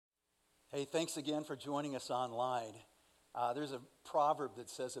Hey, thanks again for joining us online. There's a proverb that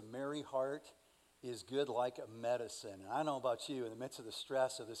says, a merry heart is good like a medicine. And I don't know about you, in the midst of the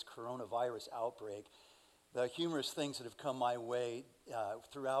stress of this coronavirus outbreak, the humorous things that have come my way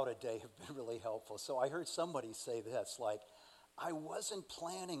throughout a day have been really helpful. So I heard somebody say this, like, I wasn't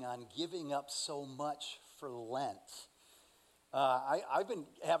planning on giving up so much for Lent. I've been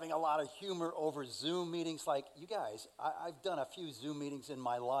having a lot of humor over Zoom meetings. Like, you guys, I've done a few Zoom meetings in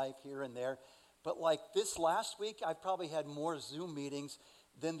my life here and there, but like this last week, I've probably had more Zoom meetings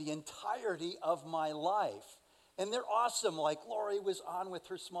than the entirety of my life. And they're awesome. Like, Lori was on with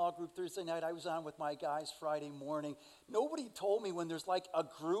her small group Thursday night. I was on with my guys Friday morning. Nobody told me when there's like a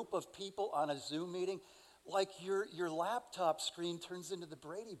group of people on a Zoom meeting, like your laptop screen turns into the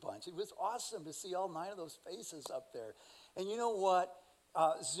Brady Bunch. It was awesome to see all 9 of those faces up there. And you know what?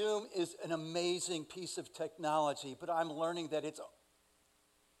 Zoom is an amazing piece of technology, but I'm learning that it's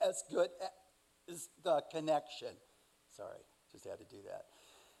as good as the connection. Sorry, just had to do that.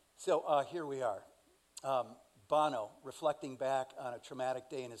 So here we are. Bono, reflecting back on a traumatic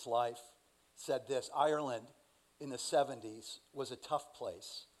day in his life, said this: Ireland in the 70s was a tough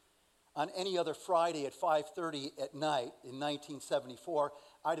place. On any other Friday at 5:30 at night in 1974,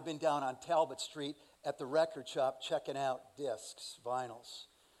 I'd have been down on Talbot Street at the record shop checking out discs, vinyls.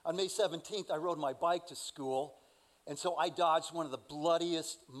 On May 17th, I rode my bike to school, and so I dodged one of the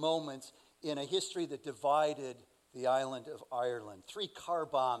bloodiest moments in a history that divided the island of Ireland. 3 car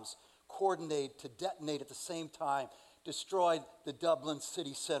bombs coordinated to detonate at the same time destroyed the Dublin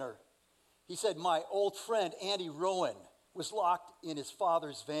city center. He said, my old friend Andy Rowan was locked in his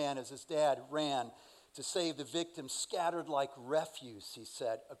father's van as his dad ran to save the victims scattered like refuse, he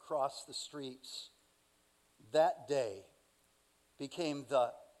said, across the streets. That day became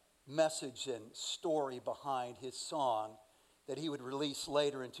the message and story behind his song that he would release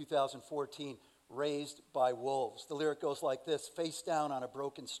later in 2014, Raised by Wolves. The lyric goes like this: face down on a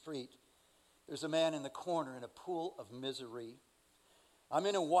broken street, there's a man in the corner in a pool of misery. I'm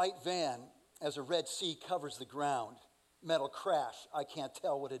in a white van as a red sea covers the ground. Metal crash, I can't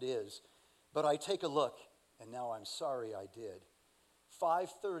tell what it is, but I take a look, and now I'm sorry I did.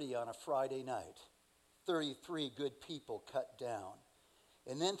 5:30 on a Friday night, 33 good people cut down.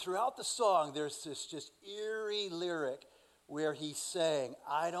 And then throughout the song, there's this just eerie lyric where he's saying,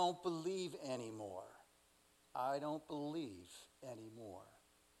 I don't believe anymore. I don't believe anymore.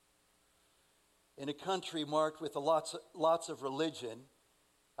 In a country marked with lots of religion,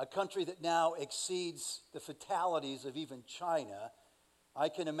 a country that now exceeds the fatalities of even China, I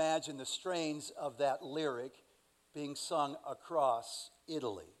can imagine the strains of that lyric being sung across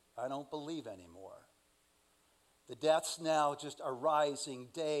Italy. I don't believe anymore. The deaths now just are rising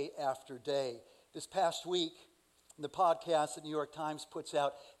day after day. This past week, in the podcast that New York Times puts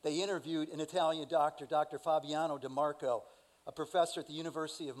out, they interviewed an Italian doctor, Dr. Fabiano De Marco, a professor at the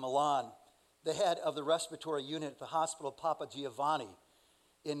University of Milan, the head of the respiratory unit at the hospital Papa Giovanni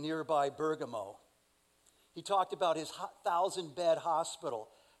in nearby Bergamo. He talked about his 1,000-bed hospital,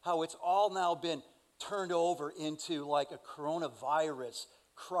 how it's all now been turned over into like a coronavirus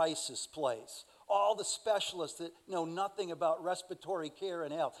crisis place. All the specialists that know nothing about respiratory care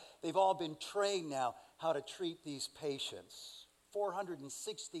and health, they've all been trained now how to treat these patients.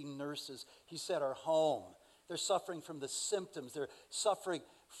 460 nurses, he said, are home. They're suffering from the symptoms. They're suffering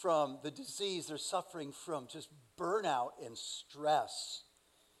from the disease. They're suffering from just burnout and stress.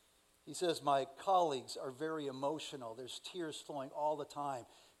 He says, my colleagues are very emotional. There's tears flowing all the time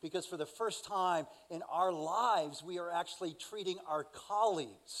because for the first time in our lives, we are actually treating our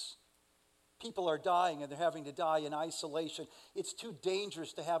colleagues. People are dying and they're having to die in isolation. It's too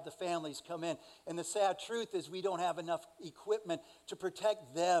dangerous to have the families come in. And the sad truth is we don't have enough equipment to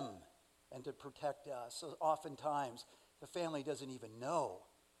protect them and to protect us. So oftentimes, the family doesn't even know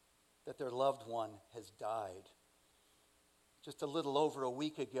that their loved one has died. Just a little over a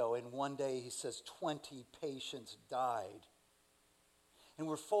week ago, in one day, he says 20 patients died. And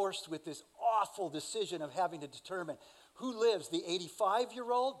we're forced with this awful decision of having to determine who lives, the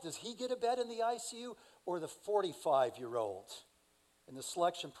 85-year-old, does he get a bed in the ICU, or the 45-year-old? And the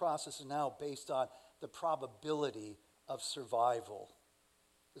selection process is now based on the probability of survival.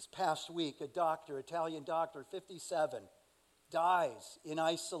 This past week, a doctor, Italian doctor, 57, dies in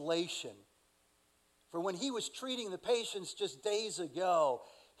isolation. For when he was treating the patients just days ago,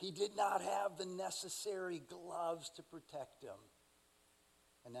 he did not have the necessary gloves to protect them.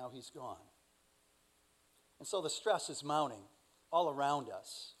 And now he's gone. And so the stress is mounting all around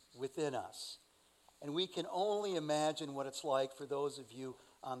us, within us. And we can only imagine what it's like for those of you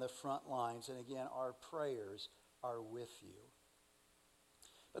on the front lines. And again, our prayers are with you.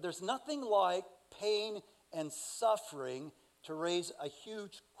 But there's nothing like pain and suffering to raise a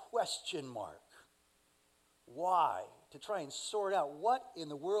huge question mark. Why? To try and sort out what in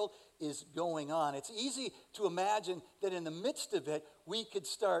the world is going on. It's easy to imagine that in the midst of it, we could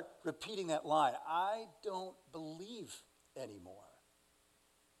start repeating that line, I don't believe anymore.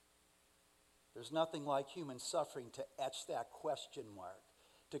 There's nothing like human suffering to etch that question mark,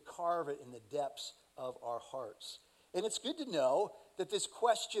 to carve it in the depths of our hearts. And it's good to know that this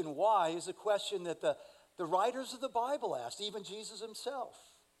question, why, is a question that the writers of the Bible asked, even Jesus himself.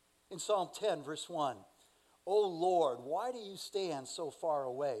 In Psalm 10, verse 1, O Lord, why do you stand so far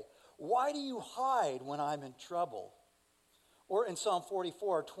away? Why do you hide when I'm in trouble? Or in Psalm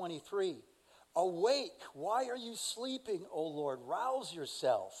 44, 23, awake, why are you sleeping, O Lord? Rouse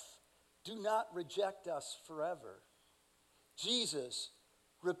yourself. Do not reject us forever. Jesus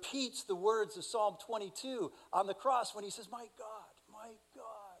repeats the words of Psalm 22 on the cross when he says, my God,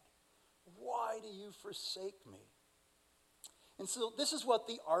 why do you forsake me? And so this is what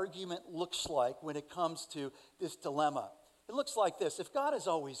the argument looks like when it comes to this dilemma. It looks like this. If God is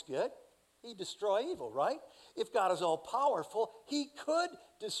always good, he'd destroy evil, right? If God is all powerful, he could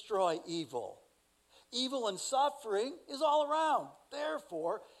destroy evil. Evil and suffering is all around.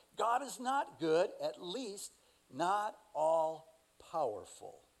 Therefore, God is not good, at least not all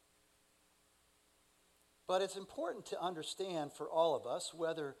powerful. But it's important to understand for all of us,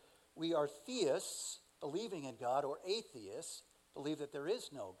 whether we are theists, believing in God, or atheists, believe that there is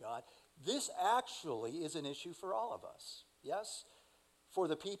no God, this actually is an issue for all of us. Yes? For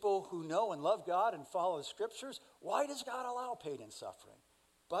the people who know and love God and follow the scriptures, why does God allow pain and suffering?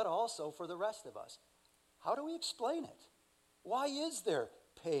 But also for the rest of us. How do we explain it? Why is there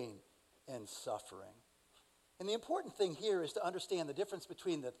pain and suffering? And the important thing here is to understand the difference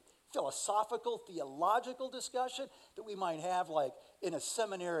between the philosophical, theological discussion that we might have like in a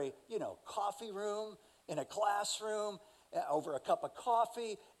seminary, coffee room, in a classroom, over a cup of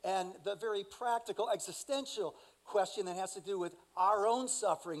coffee, and the very practical, existential question that has to do with our own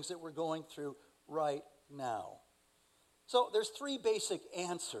sufferings that we're going through right now. So there's three basic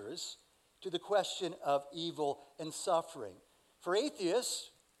answers to the question of evil and suffering. For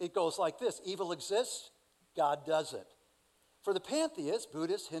atheists, it goes like this: evil exists, God doesn't. For the pantheists,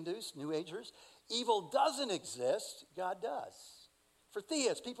 Buddhists, Hindus, New Agers, evil doesn't exist, God does. For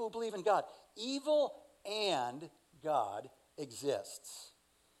theists, people who believe in God, evil and God exists.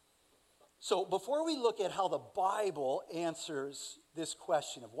 So before we look at how the Bible answers this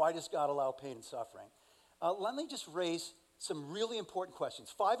question of why does God allow pain and suffering, let me just raise some really important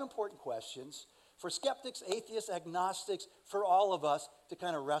questions, 5 important questions for skeptics, atheists, agnostics, for all of us to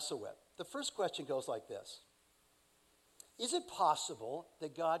kind of wrestle with. The first question goes like this: is it possible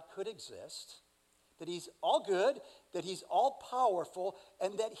that God could exist, that he's all good, that he's all powerful,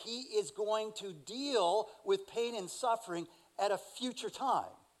 and that he is going to deal with pain and suffering at a future time?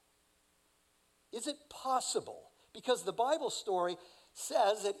 Is it possible? Because the Bible story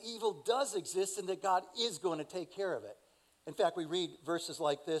says that evil does exist and that God is going to take care of it. In fact, we read verses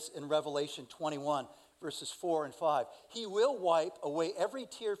like this in Revelation 21, verses 4 and 5. He will wipe away every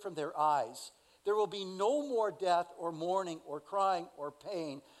tear from their eyes. There will be no more death or mourning or crying or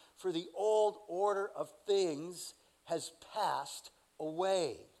pain, for the old order of things has passed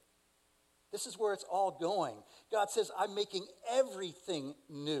away. This is where it's all going. God says, I'm making everything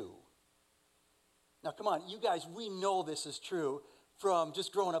new. Now, come on, you guys, we know this is true from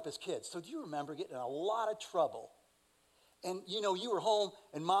just growing up as kids. So do you remember getting in a lot of trouble? And, you were home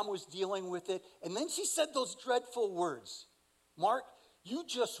and mom was dealing with it. And then she said those dreadful words: Mark, you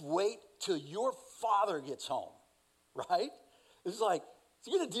just wait till your father gets home, right? It's like,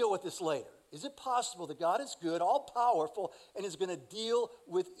 you're going to deal with this later. Is it possible that God is good, all powerful, and is going to deal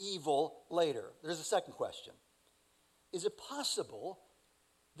with evil later? There's a second question. Is it possible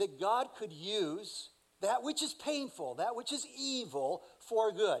that God could use that which is painful, that which is evil,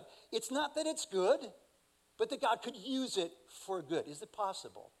 for good? It's not that it's good, but that God could use it for good. Is it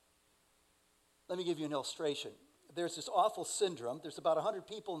possible? Let me give you an illustration. There's this awful syndrome. There's about 100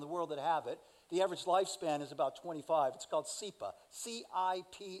 people in the world that have it. The average lifespan is about 25. It's called CIPA,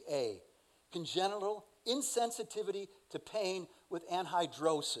 C-I-P-A, congenital insensitivity to pain with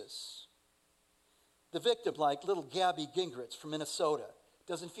anhidrosis. The victim, like little Gabby Gingrich from Minnesota,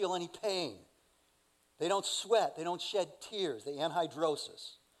 doesn't feel any pain. They don't sweat. They don't shed tears. The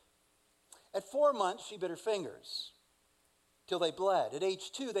anhidrosis. At 4 months, she bit her fingers till they bled. At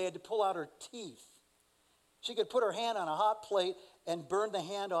age 2, they had to pull out her teeth. She could put her hand on a hot plate and burn the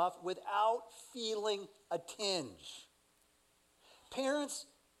hand off without feeling a tinge. Parents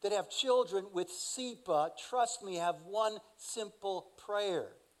that have children with CIPA, trust me, have one simple prayer.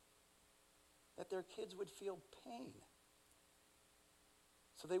 that their kids would feel pain.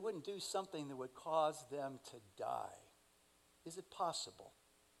 So they wouldn't do something that would cause them to die. Is it possible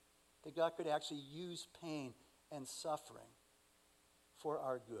that God could actually use pain and suffering for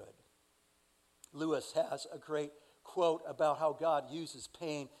our good? Lewis has a great quote about how God uses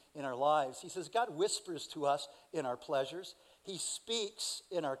pain in our lives. He says, God whispers to us in our pleasures. He speaks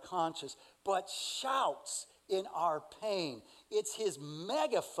in our conscience, but shouts in our pain. It's his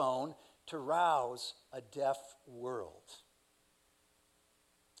megaphone to rouse a deaf world.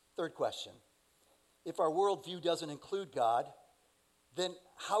 Third question. If our worldview doesn't include God, then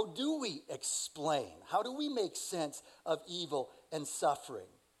how do we explain? How do we make sense of evil and suffering?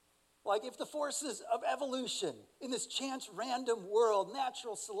 Like if the forces of evolution in this chance random world,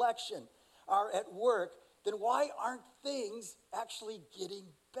 natural selection, are at work, then why aren't things actually getting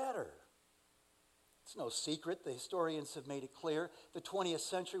better? It's no secret, the historians have made it clear, the 20th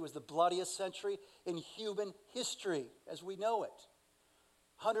century was the bloodiest century in human history as we know it.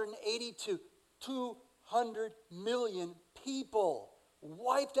 180 to 200 million people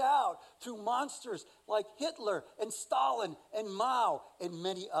wiped out through monsters like Hitler and Stalin and Mao and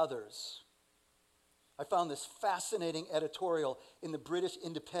many others. I found this fascinating editorial in the British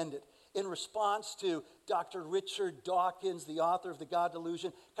Independent in response to Dr. Richard Dawkins, the author of The God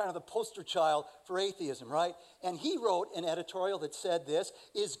Delusion, kind of the poster child for atheism, right? And he wrote an editorial that said this,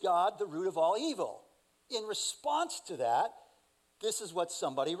 is God the root of all evil? In response to that, this is what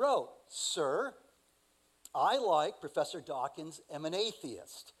somebody wrote. Sir, I, like Professor Dawkins, am an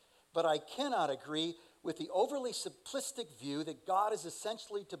atheist, but I cannot agree with the overly simplistic view that God is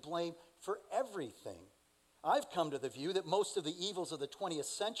essentially to blame for everything. I've come to the view that most of the evils of the 20th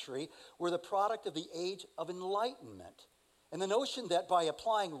century were the product of the age of enlightenment, and the notion that by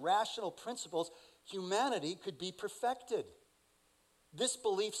applying rational principles, humanity could be perfected. This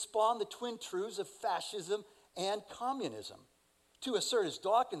belief spawned the twin truths of fascism and communism. To assert, as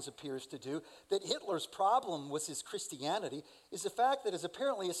Dawkins appears to do, that Hitler's problem was his Christianity is a fact that has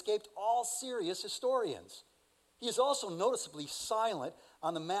apparently escaped all serious historians. He is also noticeably silent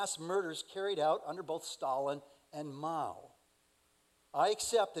on the mass murders carried out under both Stalin and Mao. I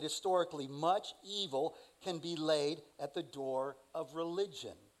accept that historically much evil can be laid at the door of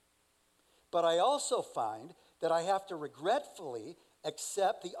religion. But I also find that I have to regretfully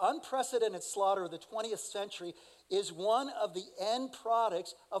accept the unprecedented slaughter of the 20th century is one of the end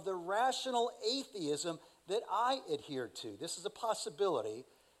products of the rational atheism that I adhere to. This is a possibility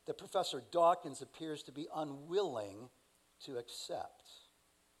that Professor Dawkins appears to be unwilling to accept.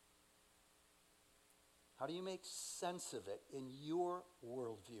 How do you make sense of it in your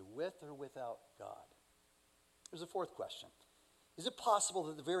worldview, with or without God? There's a fourth question. Is it possible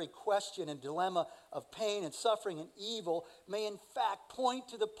that the very question and dilemma of pain and suffering and evil may in fact point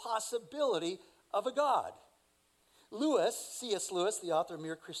to the possibility of a God? C.S. Lewis, the author of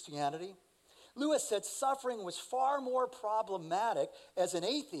Mere Christianity, Lewis said suffering was far more problematic as an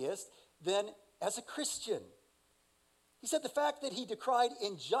atheist than as a Christian. He said the fact that he decried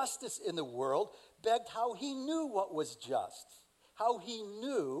injustice in the world begged how he knew what was just, how he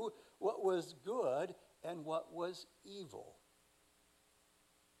knew what was good and what was evil.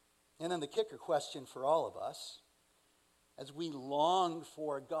 And then the kicker question for all of us, as we long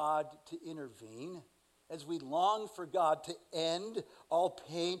for God to intervene, as we long for God to end all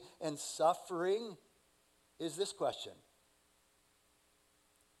pain and suffering, is this question.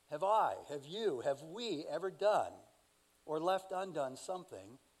 Have we ever done or left undone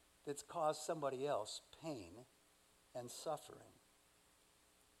something that's caused somebody else pain and suffering?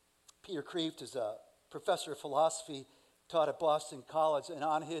 Peter Kreeft is a professor of philosophy, taught at Boston College, and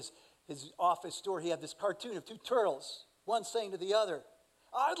on his office door he had this cartoon of two turtles, one saying to the other,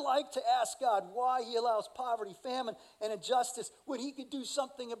 I'd like to ask God why he allows poverty, famine, and injustice when he could do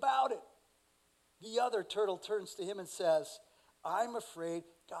something about it. The other turtle turns to him and says, I'm afraid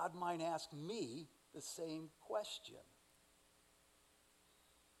God might ask me the same question.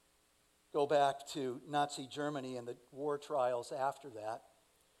 Go back to Nazi Germany and the war trials after that.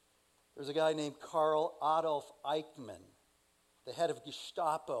 There's a guy named Karl Adolf Eichmann, the head of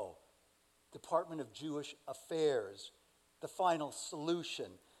Gestapo, Department of Jewish Affairs, the final solution,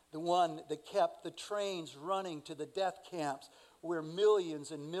 the one that kept the trains running to the death camps where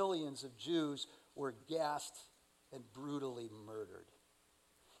millions and millions of Jews were gassed and brutally murdered.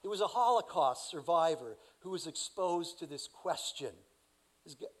 It was a Holocaust survivor who was exposed to this question.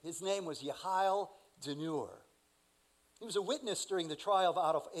 His name was Yehiel Denur. He was a witness during the trial of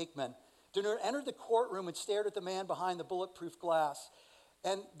Adolf Eichmann. Denur entered the courtroom and stared at the man behind the bulletproof glass.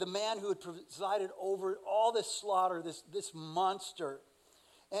 And the man who had presided over all this slaughter, this monster.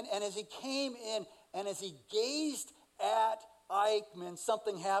 And as he came in and as he gazed at Eichmann,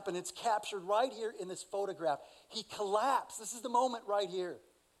 something happened. It's captured right here in this photograph. He collapsed. This is the moment right here.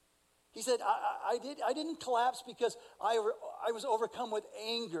 He said, I didn't collapse because I was overcome with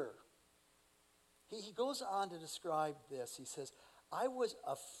anger. He goes on to describe this. He says, I was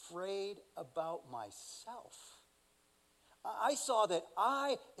afraid about myself. I saw that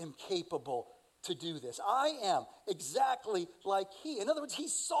I am capable to do this. I am exactly like he. In other words, he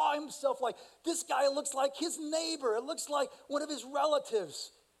saw himself like, this guy looks like his neighbor. It looks like one of his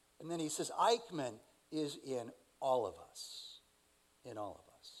relatives. And then he says, Eichmann is in all of us. In all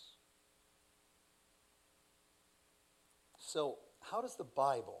of us. So, how does the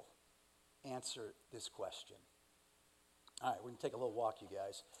Bible answer this question? All right, we're going to take a little walk, you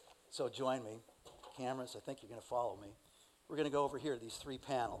guys. So join me. Cameras, I think you're going to follow me. We're going to go over here to these three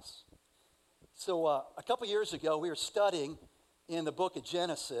panels. So a couple years ago, we were studying in the book of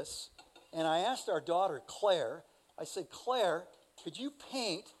Genesis, and I asked our daughter, Claire, I said, Claire, could you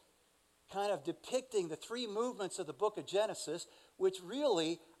paint kind of depicting the three movements of the book of Genesis, which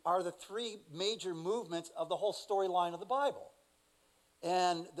really are the three major movements of the whole storyline of the Bible?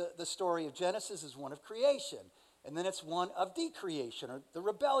 And the story of Genesis is one of creation. And then it's one of decreation, or the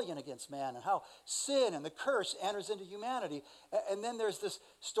rebellion against man, and how sin and the curse enters into humanity. And then there's this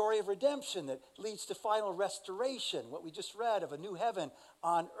story of redemption that leads to final restoration, what we just read of a new heaven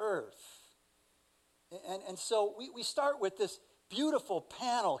on earth. And so we start with this beautiful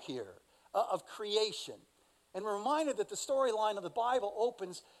panel here of creation. And we're reminded that the storyline of the Bible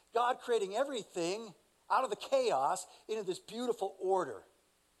opens God creating everything out of the chaos into this beautiful order.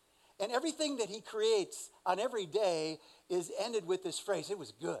 And everything that he creates on every day is ended with this phrase, it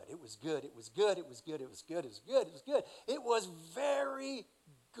was good, it was good, it was good, it was good, it was good, it was good, it was good. It was very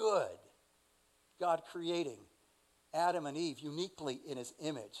good. God creating Adam and Eve uniquely in his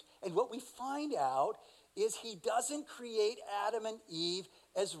image. And what we find out is he doesn't create Adam and Eve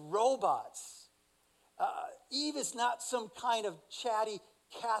as robots. Eve is not some kind of chatty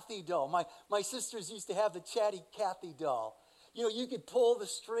Cathy doll. My sisters used to have the chatty Cathy doll. You know, you could pull the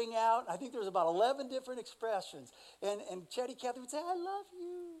string out. I think there was about 11 different expressions. And Chatty Cathy would say, I love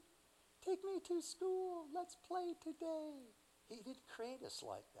you. Take me to school. Let's play today. He didn't create us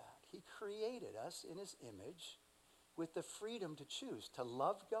like that. He created us in his image with the freedom to choose to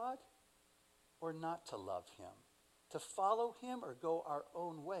love God or not to love him, to follow him or go our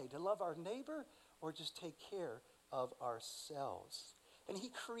own way, to love our neighbor or just take care of ourselves. And he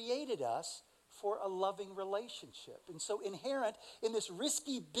created us for a loving relationship. And so inherent in this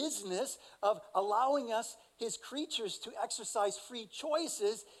risky business of allowing us, his creatures, to exercise free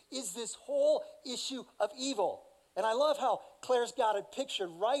choices is this whole issue of evil. And I love how Claire's got it pictured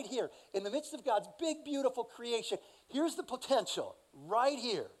right here. In the midst of God's big, beautiful creation, here's the potential right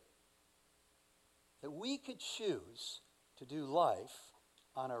here that we could choose to do life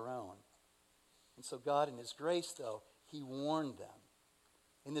on our own. And so God, in his grace, though, he warned them.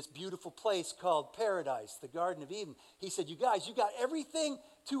 In this beautiful place called paradise, the Garden of Eden, he said, you guys, you got everything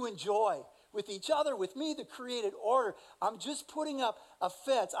to enjoy with each other, with me, the created order. I'm just putting up a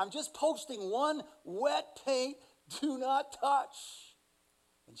fence. I'm just posting one wet paint, do not touch.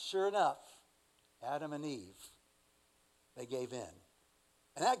 And sure enough, Adam and Eve, they gave in.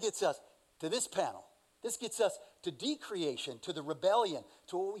 And that gets us to this panel. This gets us to decreation, to the rebellion,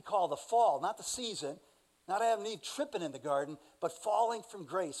 to what we call the fall, not the season. Not Adam and Eve tripping in the garden, but falling from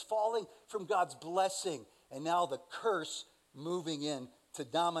grace, falling from God's blessing, and now the curse moving in to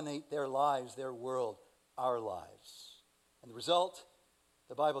dominate their lives, their world, our lives. And the result,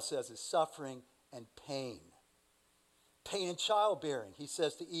 the Bible says, is suffering and pain. Pain in childbearing, he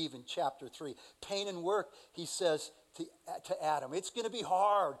says to Eve in chapter 3. Pain in work, he says to Adam. It's going to be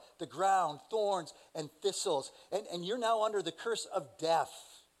hard, the ground, thorns and thistles. And you're now under the curse of death.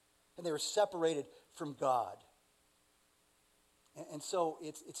 And they were separated from God. And so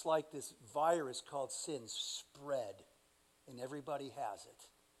it's like this virus called sin spread, and everybody has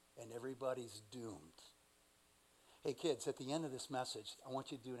it, and everybody's doomed. Hey kids, at the end of this message, I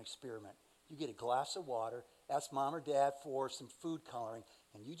want you to do an experiment. You get a glass of water, ask mom or dad for some food coloring,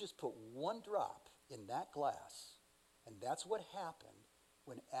 and you just put one drop in that glass. And that's what happened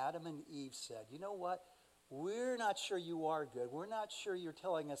when Adam and Eve said, you know what? We're not sure you are good. We're not sure you're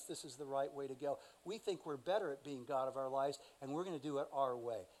telling us this is the right way to go. We think we're better at being God of our lives, and we're going to do it our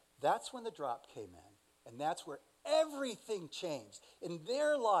way. That's when the drop came in, and that's where everything changed in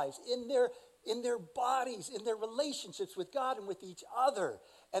their lives, in their bodies, in their relationships with God and with each other,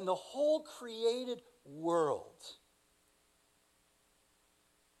 and the whole created world.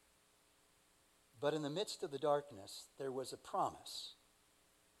 But in the midst of the darkness, there was a promise.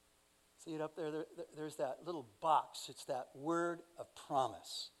 See it up there? There's that little box. It's that word of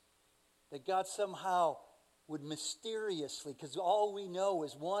promise. That God somehow would mysteriously, because all we know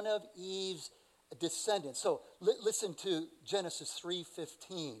is one of Eve's descendants. So listen to Genesis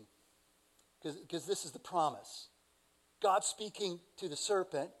 3:15, because this is the promise. God speaking to the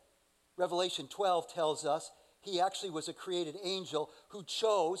serpent. Revelation 12 tells us he actually was a created angel who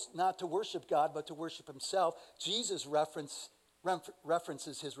chose not to worship God, but to worship himself. Jesus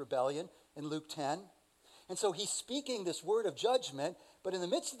references his rebellion in Luke 10. And so he's speaking this word of judgment, but in the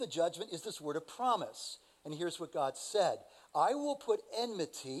midst of the judgment is this word of promise. And here's what God said. I will put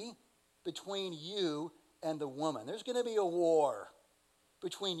enmity between you and the woman. There's going to be a war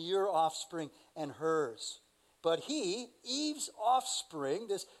between your offspring and hers. But he, Eve's offspring,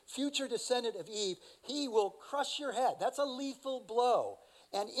 this future descendant of Eve, he will crush your head. That's a lethal blow.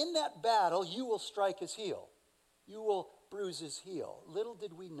 And in that battle, you will strike his heel. You will bruise his heel. Little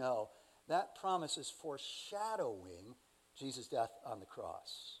did we know that promise is foreshadowing Jesus' death on the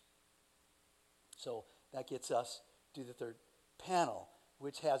cross. So that gets us to the third panel,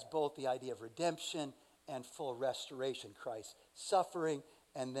 which has both the idea of redemption and full restoration, Christ's suffering,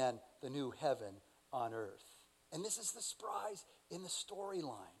 and then the new heaven on earth. And this is the surprise in the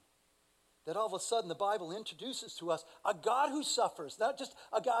storyline. That all of a sudden the Bible introduces to us a God who suffers, not just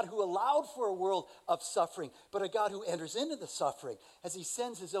a God who allowed for a world of suffering, but a God who enters into the suffering as he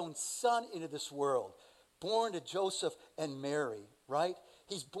sends his own son into this world, born to Joseph and Mary, right?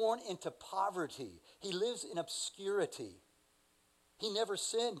 He's born into poverty. He lives in obscurity. He never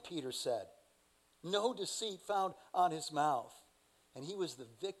sinned, Peter said. No deceit found on his mouth. And he was the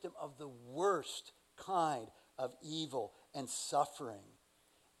victim of the worst kind of evil and suffering.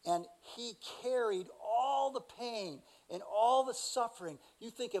 And he carried all the pain and all the suffering. You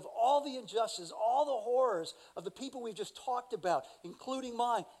think of all the injustice, all the horrors of the people we've just talked about, including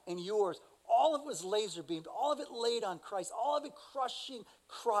mine and yours. All of it was laser beamed, all of it laid on Christ, all of it crushing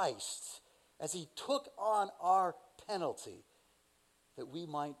Christ as he took on our penalty, that we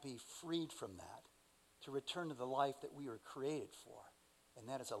might be freed from that, to return to the life that we were created for. And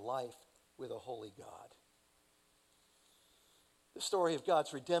that is a life with a holy God. The story of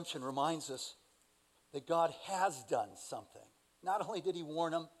God's redemption reminds us that God has done something. Not only did he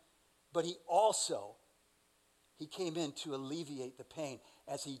warn them, but he came in to alleviate the pain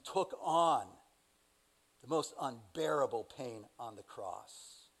as he took on the most unbearable pain on the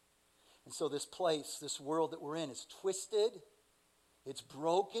cross. And so this place, this world that we're in is twisted, it's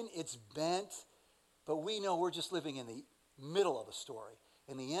broken, it's bent, but we know we're just living in the middle of the story.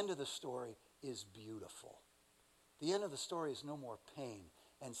 And the end of the story is beautiful. The end of the story is no more pain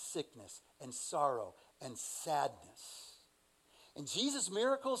and sickness and sorrow and sadness. And Jesus'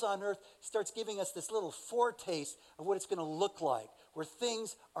 miracles on earth starts giving us this little foretaste of what it's going to look like, where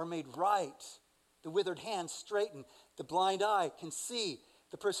things are made right. The withered hand straighten, the blind eye can see,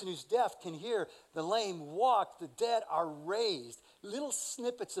 the person who's deaf can hear, the lame walk, the dead are raised. Little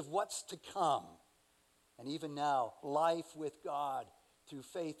snippets of what's to come. And even now, life with God through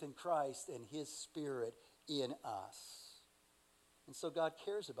faith in Christ and his Spirit in us. And so God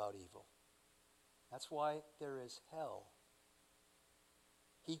cares about evil. That's why there is hell.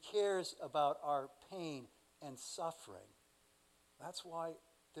 He cares about our pain and suffering. That's why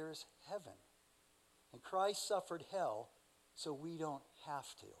there is heaven. And Christ suffered hell so we don't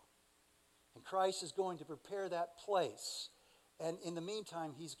have to. And Christ is going to prepare that place. And in the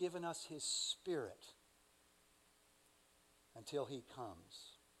meantime, he's given us his Spirit until he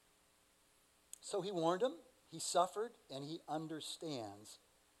comes. So he warned them, he suffered, and he understands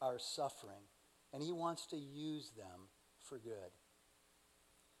our suffering. And he wants to use them for good.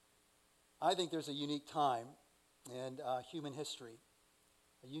 I think there's a unique time in human history.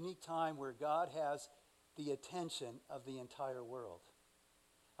 A unique time where God has the attention of the entire world.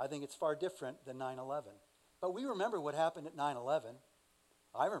 I think it's far different than 9/11. But we remember what happened at 9/11.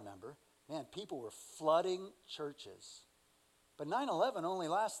 I remember. Man, people were flooding churches. But 9/11 only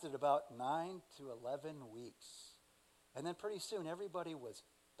lasted about 9 to 11 weeks. And then pretty soon everybody was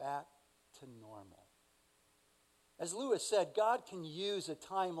back to normal. As Lewis said, God can use a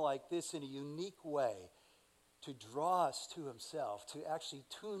time like this in a unique way to draw us to himself, to actually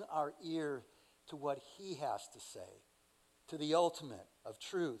tune our ear to what he has to say, to the ultimate of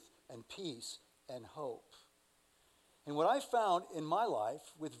truth and peace and hope. And what I found in my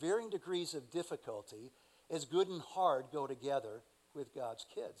life, with varying degrees of difficulty, is good and hard go together with God's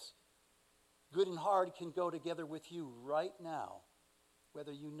kids. Good and hard can go together with you right now,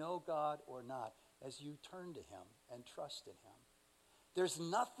 whether you know God or not, as you turn to him and trust in him. There's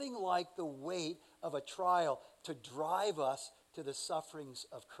nothing like the weight of a trial to drive us to the sufferings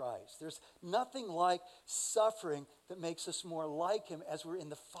of Christ. There's nothing like suffering that makes us more like him as we're in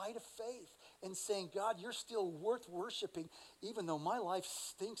the fight of faith and saying, God, you're still worth worshiping even though my life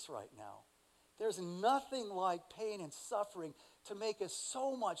stinks right now. There's nothing like pain and suffering to make us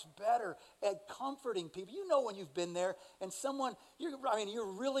so much better at comforting people. You know when you've been there and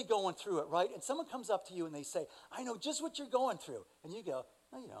you're really going through it, right? And someone comes up to you and they say, I know just what you're going through. And you go,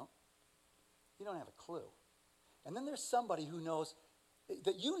 no, you don't. You don't have a clue. And then there's somebody who knows,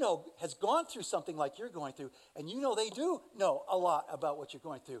 that you know has gone through something like you're going through, and you know they do know a lot about what you're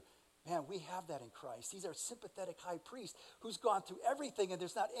going through. Man, we have that in Christ. He's our sympathetic high priest who's gone through everything, and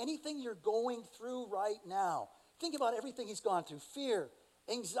there's not anything you're going through right now. Think about everything he's gone through. Fear,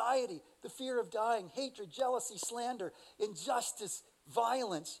 anxiety, the fear of dying, hatred, jealousy, slander, injustice,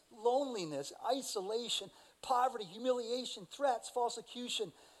 violence, loneliness, isolation, poverty, humiliation, threats, false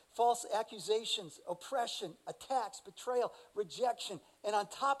accusations, oppression, attacks, betrayal, rejection, and on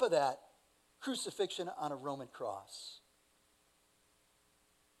top of that, crucifixion on a Roman cross.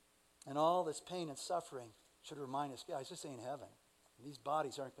 And all this pain and suffering should remind us, guys, this ain't heaven. These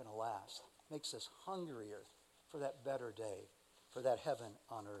bodies aren't going to last. It makes us hungrier for that better day, for that heaven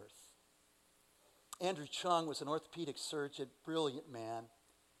on earth. Andrew Chung was an orthopedic surgeon, brilliant man,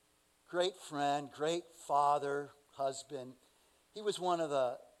 great friend, great father, husband. He was one of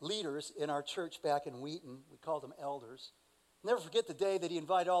the leaders in our church back in Wheaton. We called them elders. Never forget the day that he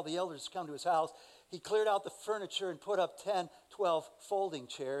invited all the elders to come to his house. He cleared out the furniture and put up 10, 12 folding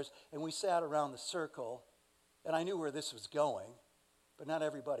chairs, and we sat around the circle. And I knew where this was going, but not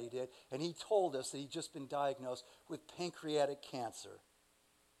everybody did. And he told us that he'd just been diagnosed with pancreatic cancer.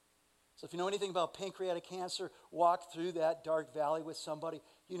 So if you know anything about pancreatic cancer, walk through that dark valley with somebody,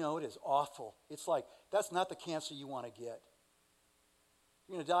 you know it is awful. It's like, that's not the cancer you want to get.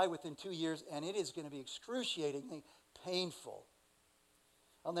 You're going to die within 2 years, and it is going to be excruciatingly painful.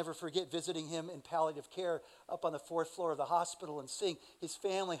 I'll never forget visiting him in palliative care up on the 4th floor of the hospital and seeing his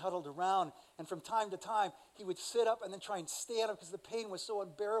family huddled around. And from time to time, he would sit up and then try and stand up because the pain was so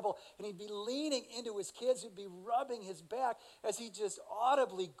unbearable. And he'd be leaning into his kids who'd be rubbing his back as he just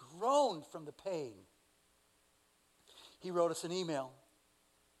audibly groaned from the pain. He wrote us an email.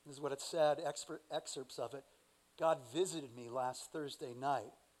 This is what it said, excerpts of it. God visited me last Thursday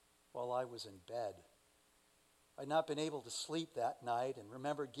night while I was in bed. I'd not been able to sleep that night and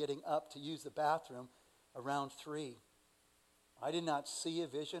remember getting up to use the bathroom around 3. I did not see a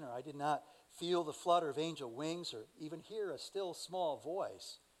vision, or I did not feel the flutter of angel wings, or even hear a still small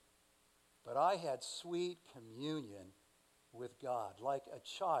voice. But I had sweet communion with God, like a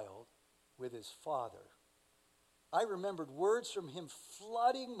child with his father. I remembered words from him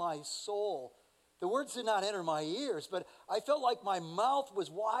flooding my soul. The words did not enter my ears, but I felt like my mouth was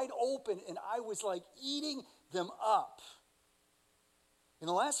wide open and I was like eating them up. In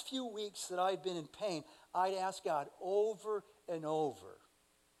the last few weeks that I'd been in pain, I'd ask God over and over,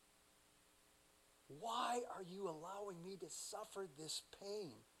 why are you allowing me to suffer this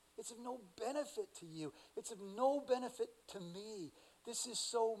pain? It's of no benefit to you. It's of no benefit to me. This is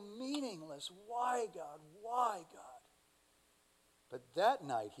so meaningless. Why, God? Why, God? But that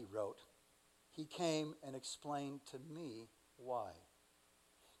night, he wrote, he came and explained to me why.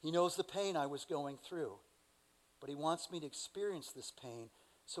 He knows the pain I was going through, but he wants me to experience this pain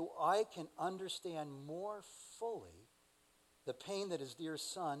so I can understand more fully the pain that his dear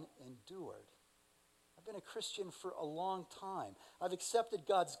son endured. I've been a Christian for a long time. I've accepted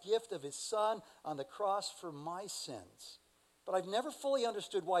God's gift of his son on the cross for my sins. But I've never fully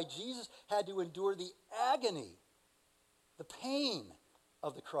understood why Jesus had to endure the agony, the pain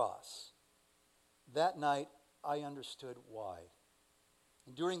of the cross. That night, I understood why.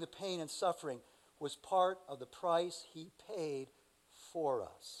 Enduring the pain and suffering was part of the price he paid for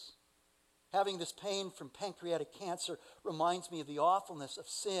us. Having this pain from pancreatic cancer reminds me of the awfulness of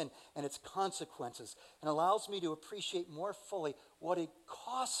sin and its consequences, and allows me to appreciate more fully what it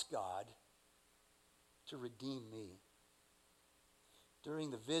cost God to redeem me.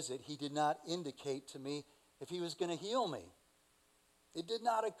 During the visit, he did not indicate to me if he was going to heal me. It did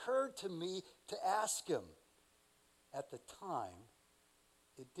not occur to me to ask him. At the time,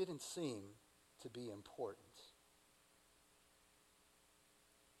 it didn't seem to be important.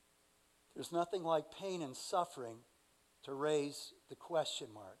 There's nothing like pain and suffering to raise the question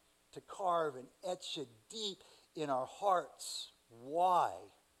mark, to carve and etch it deep in our hearts. Why?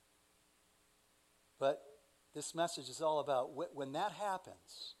 But this message is all about when that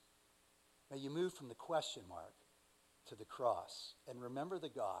happens, may you move from the question mark to the cross. And remember the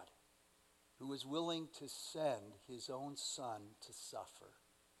God who was willing to send his own son to suffer.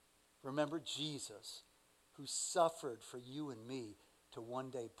 Remember Jesus, who suffered for you and me to one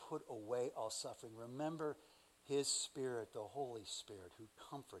day put away all suffering. Remember his Spirit, the Holy Spirit, who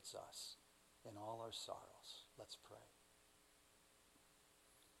comforts us in all our sorrows. Let's pray.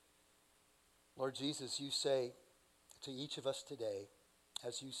 Lord Jesus, you say to each of us today,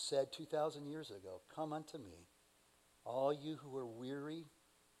 as you said 2,000 years ago, come unto me, all you who are weary,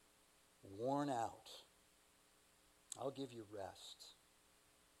 worn out. I'll give you rest.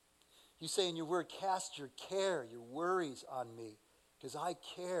 You say in your word, cast your care, your worries on me, because I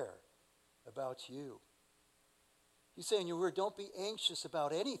care about you. You say in your word, don't be anxious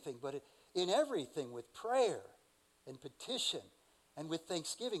about anything, but in everything with prayer and petition and with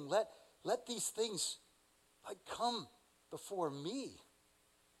thanksgiving, let these things come before me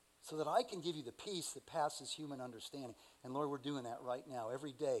so that I can give you the peace that passes human understanding. And Lord, we're doing that right now,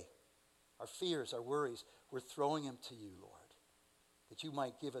 every day. Our fears, our worries, we're throwing them to you, Lord, that you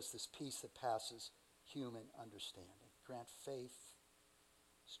might give us this peace that passes human understanding. Grant faith,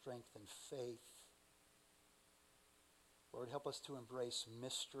 strengthen faith. Lord, help us to embrace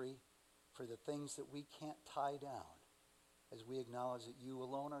mystery for the things that we can't tie down as we acknowledge that you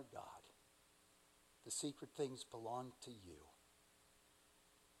alone are God. The secret things belong to you.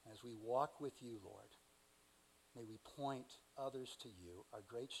 As we walk with you, Lord, may we point others to you, our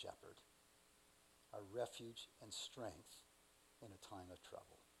great shepherd, our refuge and strength in a time of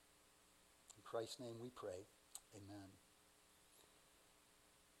trouble. In Christ's name we pray. Amen.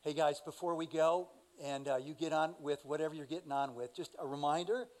 Hey guys, before we go and you get on with whatever you're getting on with, just a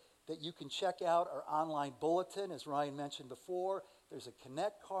reminder that you can check out our online bulletin. As Ryan mentioned before, there's a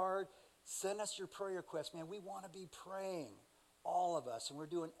Connect card. Send us your prayer requests. Man, we want to be praying, all of us. And we're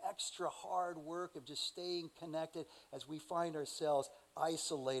doing extra hard work of just staying connected as we find ourselves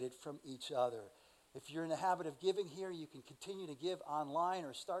isolated from each other. If you're in the habit of giving here, you can continue to give online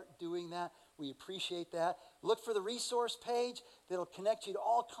or start doing that. We appreciate that. Look for the resource page that'll connect you to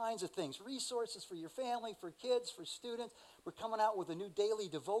all kinds of things. Resources for your family, for kids, for students. We're coming out with a new daily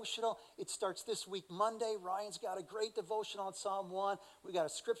devotional. It starts this week, Monday. Ryan's got a great devotional on Psalm 1. We got a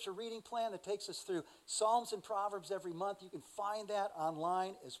scripture reading plan that takes us through Psalms and Proverbs every month. You can find that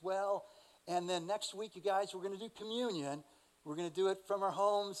online as well. And then next week, you guys, we're going to do communion. We're going to do it from our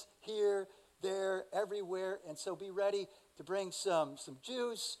homes here, there, everywhere. And so be ready to bring some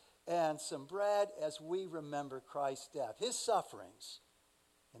juice and some bread as we remember Christ's death, his sufferings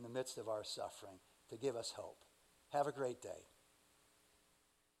in the midst of our suffering, to give us hope. Have a great day.